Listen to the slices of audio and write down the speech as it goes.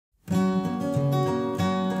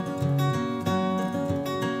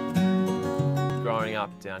Growing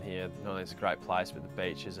up down here, not only it's a great place, but the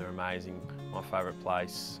beaches are amazing. My favourite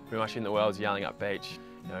place pretty much in the world is Yallingup Beach.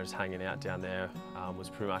 You know, just hanging out down there was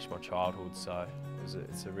pretty much my childhood, so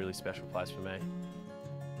it's a really special place for me.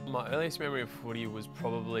 My earliest memory of footy was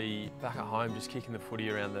probably back at home, just kicking the footy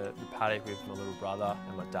around the paddock with my little brother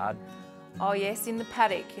and my dad. Oh yes, in the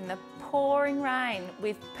paddock, in the pouring rain,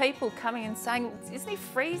 with people coming and saying, isn't he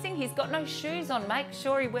freezing? He's got no shoes on, make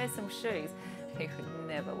sure he wears some shoes. He would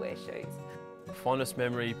never wear shoes. The fondest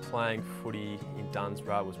memory playing footy in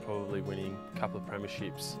Dunsborough was probably winning a couple of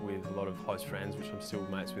premierships with a lot of close friends, which I'm still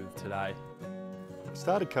mates with today. I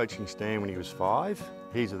started coaching Stan when he was 5.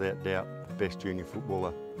 He's without doubt the best junior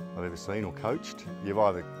footballer I've ever seen or coached. You've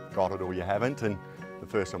either got it or you haven't, and the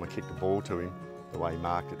first time I kicked the ball to him, the way he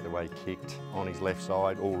marked it, the way he kicked on his left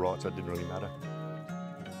side, all right, so it didn't really matter.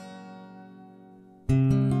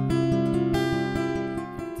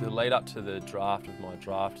 The lead up to the draft of my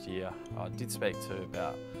draft year, I did speak to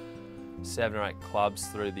about 7 or 8 clubs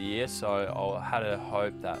through the year, so I had a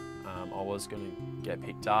hope that I was going to get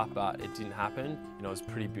picked up, but it didn't happen. You know, it was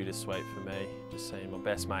pretty bittersweet for me, just seeing my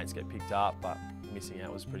best mates get picked up, but missing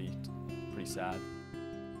out was pretty sad.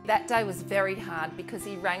 That day was very hard because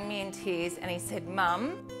he rang me in tears and he said,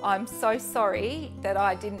 "Mum, I'm so sorry that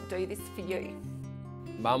I didn't do this for you."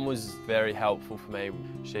 Mum was very helpful for me.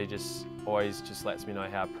 She just always lets me know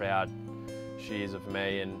how proud she is of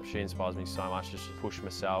me, and she inspires me so much just to push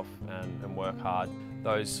myself and work hard.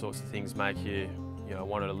 Those sorts of things make you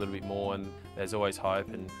want it a little bit more, and there's always hope,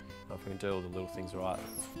 and if we can do all the little things right,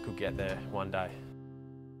 could get there one day.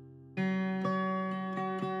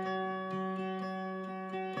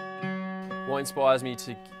 What inspires me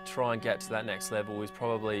to try and get to that next level is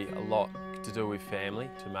probably a lot to do with family,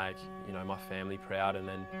 to make my family proud and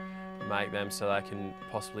then make them so they can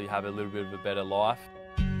possibly have a little bit of a better life.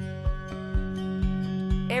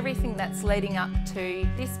 Everything that's leading up to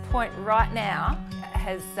this point right now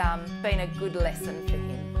has been a good lesson for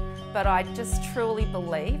him. But I just truly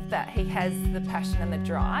believe that he has the passion and the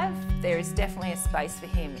drive. There is definitely a space for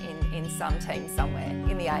him in some team somewhere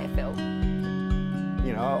in the AFL.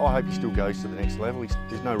 You know, I hope he still goes to the next level.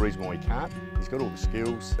 There's no reason why he can't. He's got all the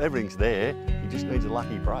skills, everything's there, he just needs a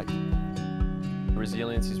lucky break.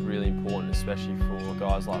 Resilience is really important, especially for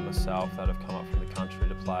guys like myself that have come up from the country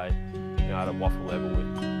to play at a waffle level.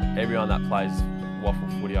 Everyone that plays waffle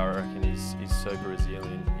footy, I reckon, is super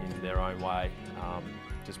resilient in their own way,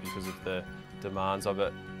 just because of the demands of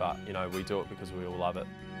it. But we do it because we all love it.